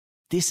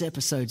This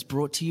episode's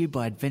brought to you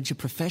by Adventure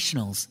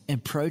Professionals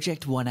and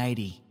Project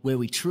 180, where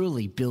we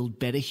truly build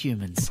better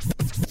humans.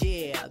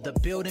 Yeah, the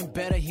Building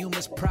Better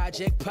Humans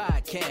Project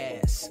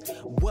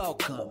podcast.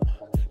 Welcome.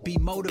 Be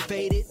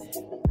motivated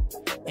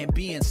and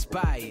be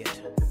inspired.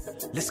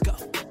 Let's go.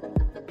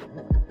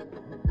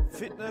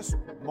 Fitness,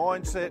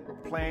 mindset,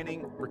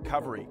 planning,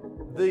 recovery.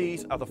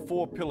 These are the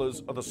four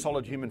pillars of the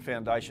solid human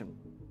foundation.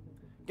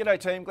 G'day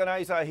team, Glenn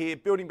Azar here,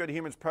 Building Better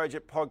Humans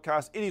Project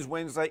podcast. It is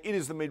Wednesday, it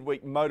is the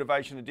midweek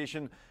motivation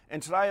edition,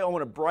 and today I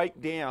want to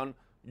break down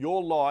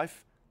your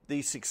life,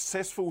 the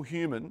successful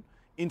human,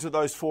 into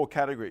those four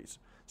categories.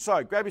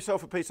 So grab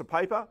yourself a piece of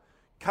paper,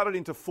 cut it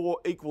into four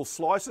equal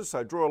slices,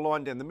 so draw a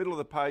line down the middle of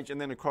the page and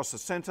then across the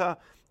center,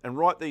 and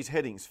write these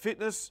headings: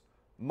 fitness,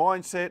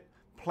 mindset,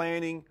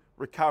 planning,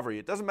 recovery.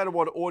 It doesn't matter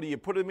what order you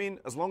put them in,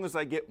 as long as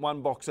they get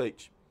one box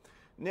each.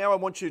 Now I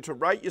want you to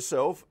rate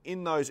yourself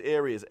in those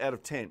areas out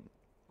of 10.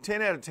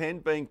 10 out of 10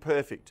 being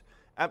perfect.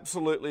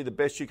 Absolutely the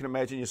best you can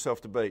imagine yourself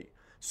to be.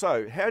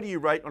 So how do you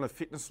rate on a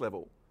fitness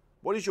level?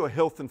 What is your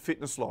health and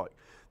fitness like?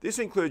 This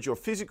includes your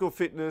physical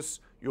fitness,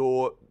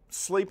 your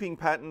sleeping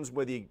patterns,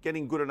 whether you're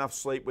getting good enough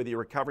sleep, whether you're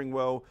recovering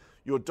well,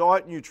 your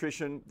diet,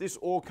 nutrition. This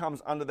all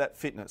comes under that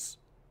fitness.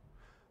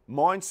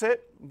 Mindset,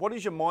 what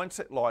is your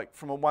mindset like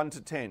from a 1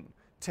 to 10?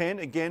 10,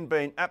 again,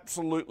 being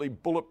absolutely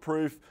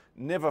bulletproof,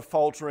 never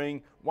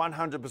faltering,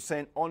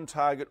 100% on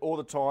target all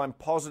the time,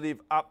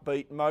 positive,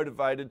 upbeat,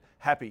 motivated,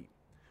 happy.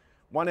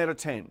 1 out of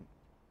 10.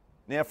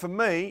 Now for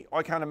me,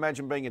 I can't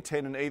imagine being a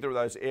 10 in either of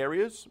those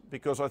areas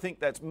because I think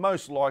that's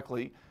most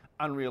likely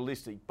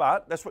unrealistic.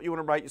 But that's what you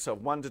want to rate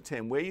yourself, 1 to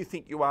 10, where you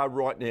think you are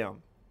right now.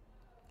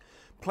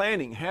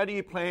 Planning, how do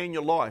you plan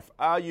your life?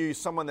 Are you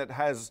someone that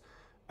has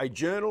a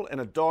journal and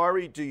a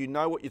diary? Do you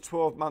know what your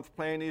 12-month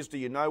plan is? Do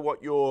you know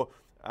what your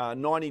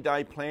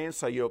 90-day plan,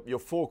 so your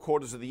 4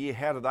 quarters of the year,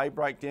 how do they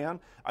break down?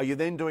 Are you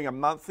then doing a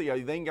monthly? Are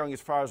you then going as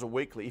far as a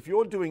weekly? If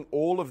you're doing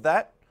all of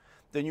that,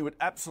 then you would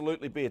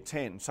absolutely be a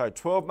 10. So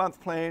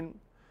 12-month plan,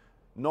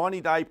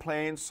 90-day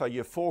plan, so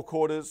your 4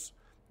 quarters,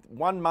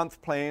 1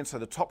 month plan, so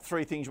the top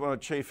 3 things you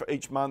want to achieve for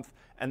each month,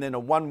 and then a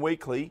 1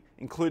 weekly,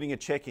 including a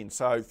check-in.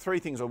 So 3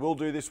 things I will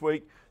do this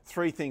week,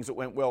 3 things that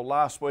went well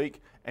last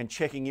week, and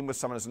checking in with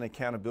someone as an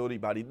accountability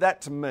buddy.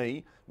 That to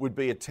me would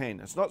be a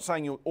 10. It's not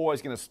saying you're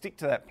always going to stick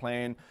to that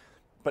plan,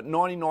 but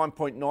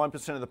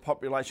 99.9% of the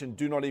population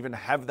do not even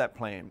have that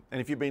plan.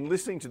 And if you've been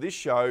listening to this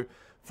show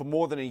for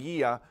more than a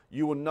year,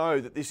 you will know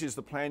that this is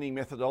the planning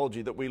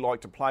methodology that we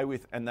like to play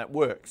with and that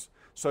works.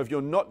 So if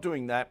you're not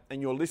doing that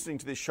and you're listening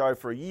to this show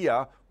for a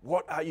year,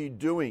 what are you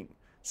doing?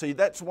 See,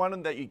 that's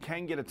one that you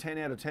can get a 10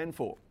 out of 10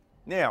 for.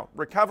 Now,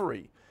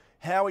 recovery.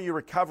 How are you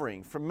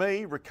recovering? For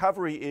me,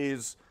 recovery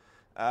is,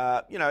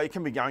 it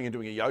can be going and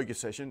doing a yoga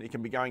session. It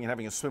can be going and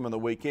having a swim on the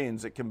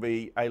weekends. It can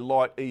be a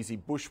light, easy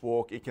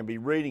bushwalk. It can be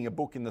reading a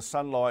book in the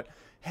sunlight.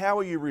 How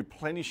are you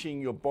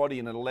replenishing your body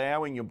and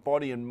allowing your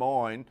body and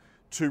mind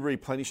to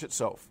replenish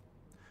itself?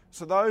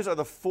 So those are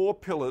the 4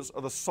 pillars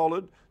of the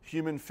solid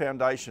human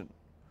foundation: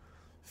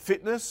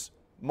 fitness,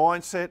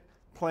 mindset,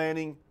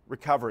 planning,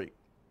 recovery.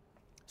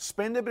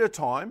 Spend a bit of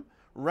time,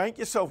 rank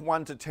yourself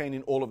 1 to 10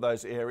 in all of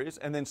those areas,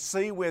 and then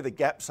see where the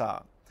gaps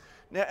are.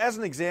 Now, as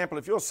an example,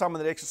 if you're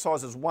someone that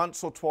exercises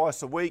once or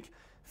twice a week,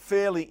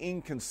 fairly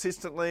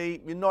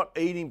inconsistently, you're not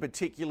eating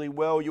particularly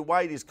well, your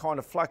weight is kind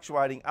of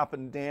fluctuating up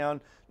and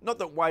down. Not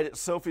that weight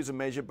itself is a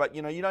measure, but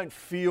you don't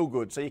feel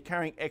good. So you're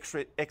carrying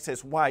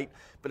excess weight,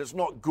 but it's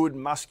not good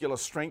muscular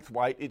strength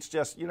weight. It's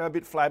just, a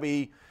bit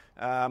flabby,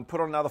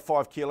 put on another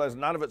 5 kilos,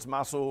 none of it's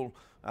muscle,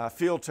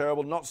 feel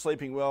terrible, not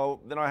sleeping well,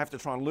 then I have to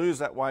try and lose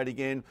that weight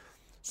again.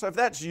 So if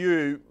that's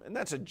you, and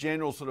that's a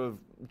general sort of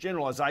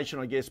generalization,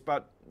 I guess,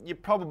 but you're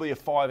probably a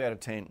 5 out of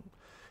 10.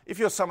 If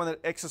you're someone that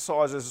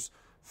exercises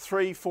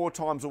 3-4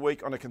 times a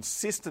week on a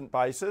consistent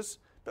basis,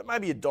 but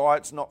maybe your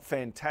diet's not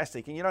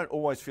fantastic and you don't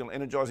always feel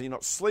energized and you're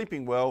not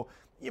sleeping well,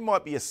 you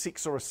might be a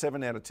 6 or a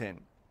 7 out of 10.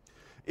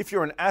 If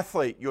you're an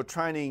athlete, you're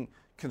training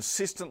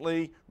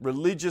consistently,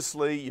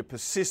 religiously, you're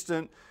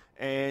persistent,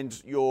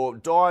 and your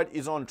diet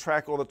is on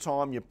track all the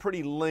time, you're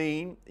pretty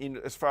lean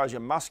as far as your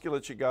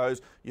musculature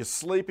goes, you're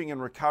sleeping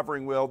and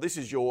recovering well, this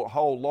is your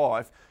whole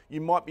life, you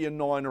might be a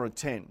 9 or a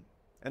 10.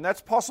 And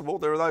that's possible.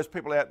 There are those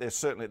people out there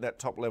certainly at that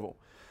top level.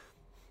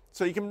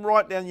 So you can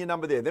write down your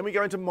number there. Then we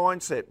go into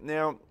mindset.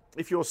 Now,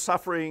 if you're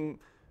suffering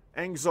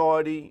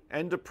anxiety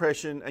and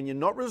depression and you're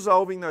not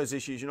resolving those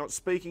issues, you're not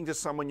speaking to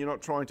someone, you're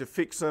not trying to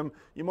fix them,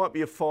 you might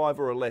be a 5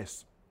 or a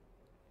less.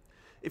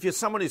 If you're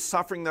someone who's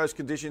suffering those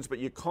conditions, but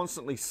you're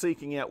constantly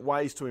seeking out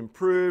ways to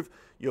improve,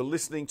 you're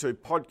listening to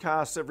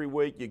podcasts every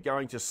week, you're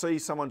going to see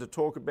someone to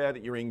talk about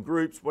it, you're in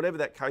groups, whatever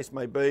that case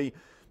may be,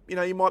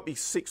 you might be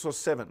 6 or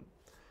 7.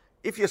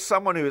 If you're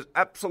someone who is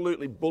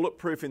absolutely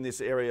bulletproof in this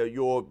area,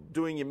 you're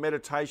doing your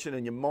meditation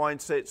and your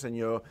mindsets and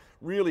you're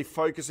really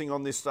focusing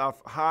on this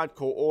stuff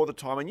hardcore all the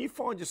time, and you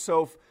find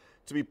yourself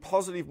to be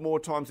positive more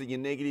times than you're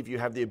negative, you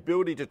have the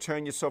ability to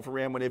turn yourself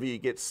around whenever you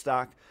get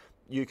stuck,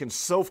 you can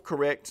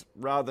self-correct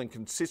rather than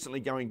consistently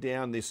going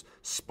down this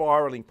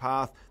spiraling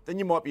path, then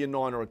you might be a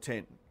 9 or a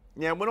 10.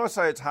 Now, when I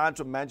say it's hard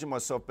to imagine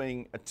myself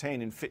being a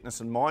 10 in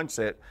fitness and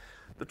mindset,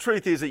 the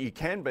truth is that you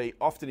can be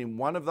often in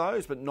one of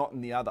those, but not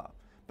in the other.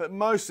 But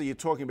mostly you're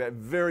talking about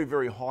very,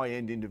 very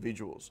high-end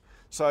individuals.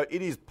 So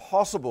it is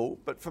possible,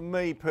 but for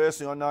me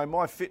personally, I know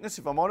my fitness,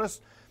 if I'm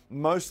honest,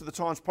 most of the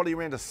time is probably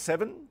around a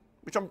 7,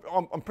 which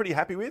I'm pretty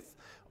happy with.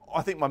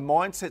 I think my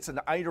mindset's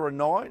an 8 or a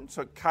 9,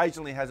 so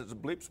occasionally has its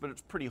blips, but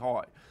it's pretty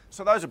high.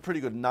 So those are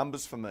pretty good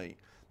numbers for me.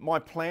 My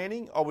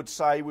planning, I would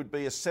say, would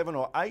be a 7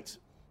 or 8,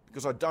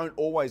 because I don't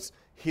always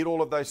hit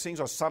all of those things.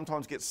 I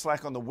sometimes get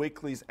slack on the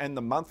weeklies and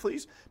the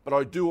monthlies, but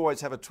I do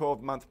always have a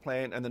 12-month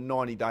plan and the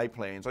 90-day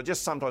plans. I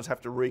just sometimes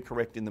have to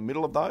recorrect in the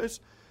middle of those.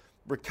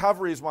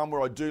 Recovery is one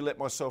where I do let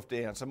myself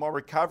down. So my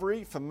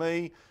recovery, for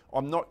me,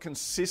 I'm not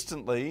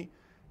consistently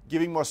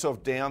giving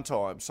myself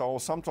downtime. So I'll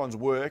sometimes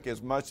work,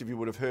 as most of you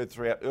would have heard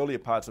throughout earlier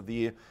parts of the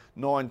year,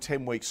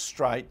 9-10 weeks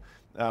straight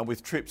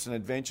with trips and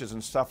adventures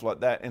and stuff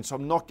like that. And so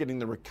I'm not getting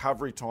the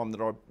recovery time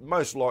that I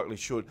most likely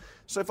should.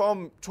 So if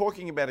I'm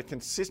talking about a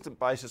consistent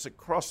basis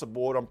across the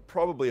board, I'm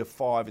probably a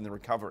 5 in the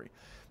recovery.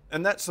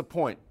 And that's the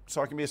point.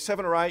 So I can be a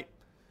 7 or 8,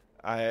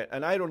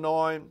 an 8 or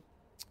 9,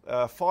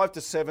 5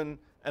 to 7,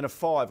 and a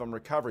 5 on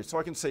recovery. So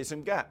I can see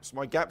some gaps.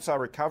 My gaps are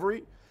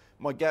recovery.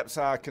 My gaps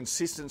are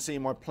consistency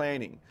in my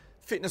planning.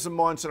 Fitness and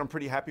mindset I'm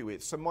pretty happy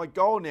with. So my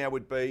goal now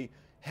would be,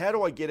 how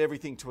do I get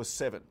everything to a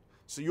 7?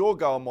 So your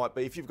goal might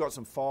be, if you've got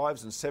some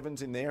 5s and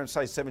 7s in there, and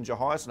say 7's your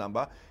highest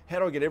number, how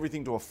do I get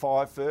everything to a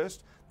 5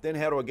 first? Then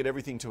how do I get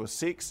everything to a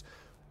 6?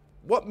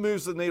 What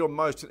moves the needle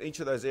most in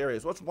each of those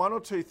areas? What's 1 or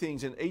 2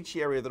 things in each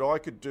area that I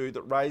could do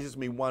that raises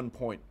me 1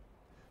 point?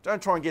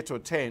 Don't try and get to a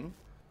 10.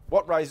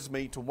 What raises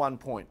me to 1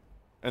 point?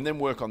 And then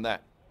work on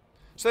that.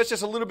 So that's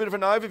just a little bit of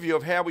an overview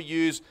of how we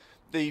use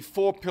the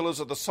 4 pillars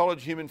of the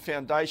Solid Human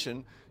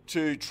Foundation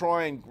to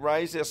try and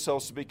raise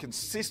ourselves to be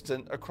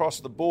consistent across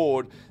the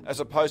board, as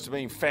opposed to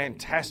being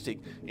fantastic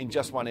in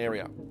just one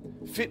area.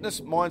 Fitness,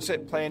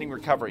 mindset, planning,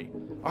 recovery.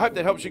 I hope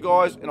that helps you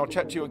guys, and I'll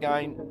chat to you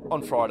again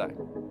on Friday.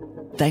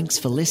 Thanks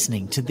for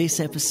listening to this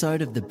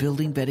episode of the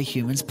Building Better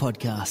Humans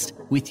podcast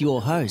with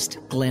your host,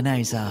 Glenn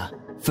Azar.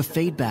 For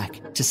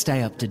feedback, to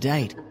stay up to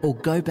date, or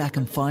go back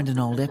and find an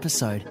old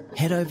episode,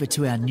 head over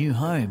to our new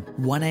home,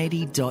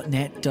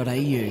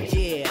 180.net.au.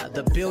 Yeah,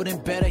 the Building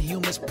Better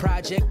Humans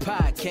Project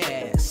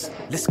podcast.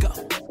 Let's go.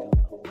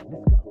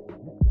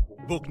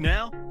 Book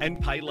now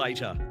and pay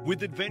later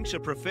with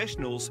Adventure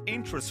Professionals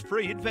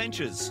Interest-Free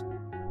Adventures.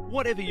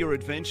 Whatever your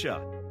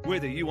adventure,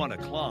 whether you want to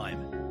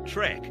climb,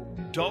 trek,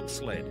 dog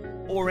sled,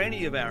 or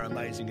any of our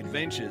amazing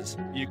adventures,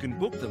 you can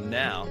book them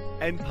now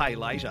and pay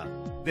later.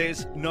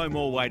 There's no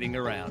more waiting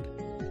around.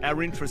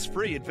 Our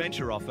interest-free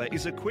adventure offer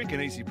is a quick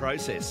and easy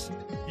process.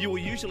 You will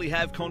usually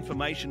have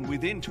confirmation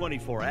within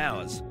 24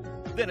 hours.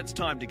 Then it's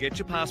time to get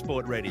your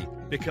passport ready,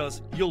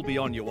 because you'll be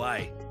on your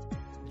way.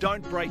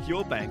 Don't break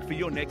your bank for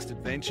your next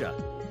adventure.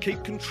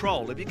 Keep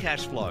control of your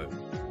cash flow.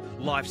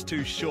 Life's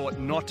too short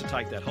not to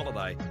take that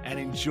holiday and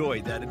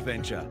enjoy that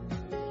adventure.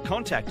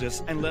 Contact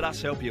us and let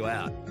us help you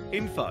out.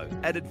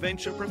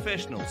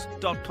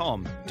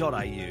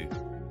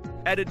 info@adventureprofessionals.com.au.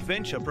 At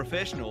Adventure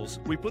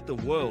Professionals, we put the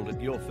world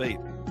at your feet.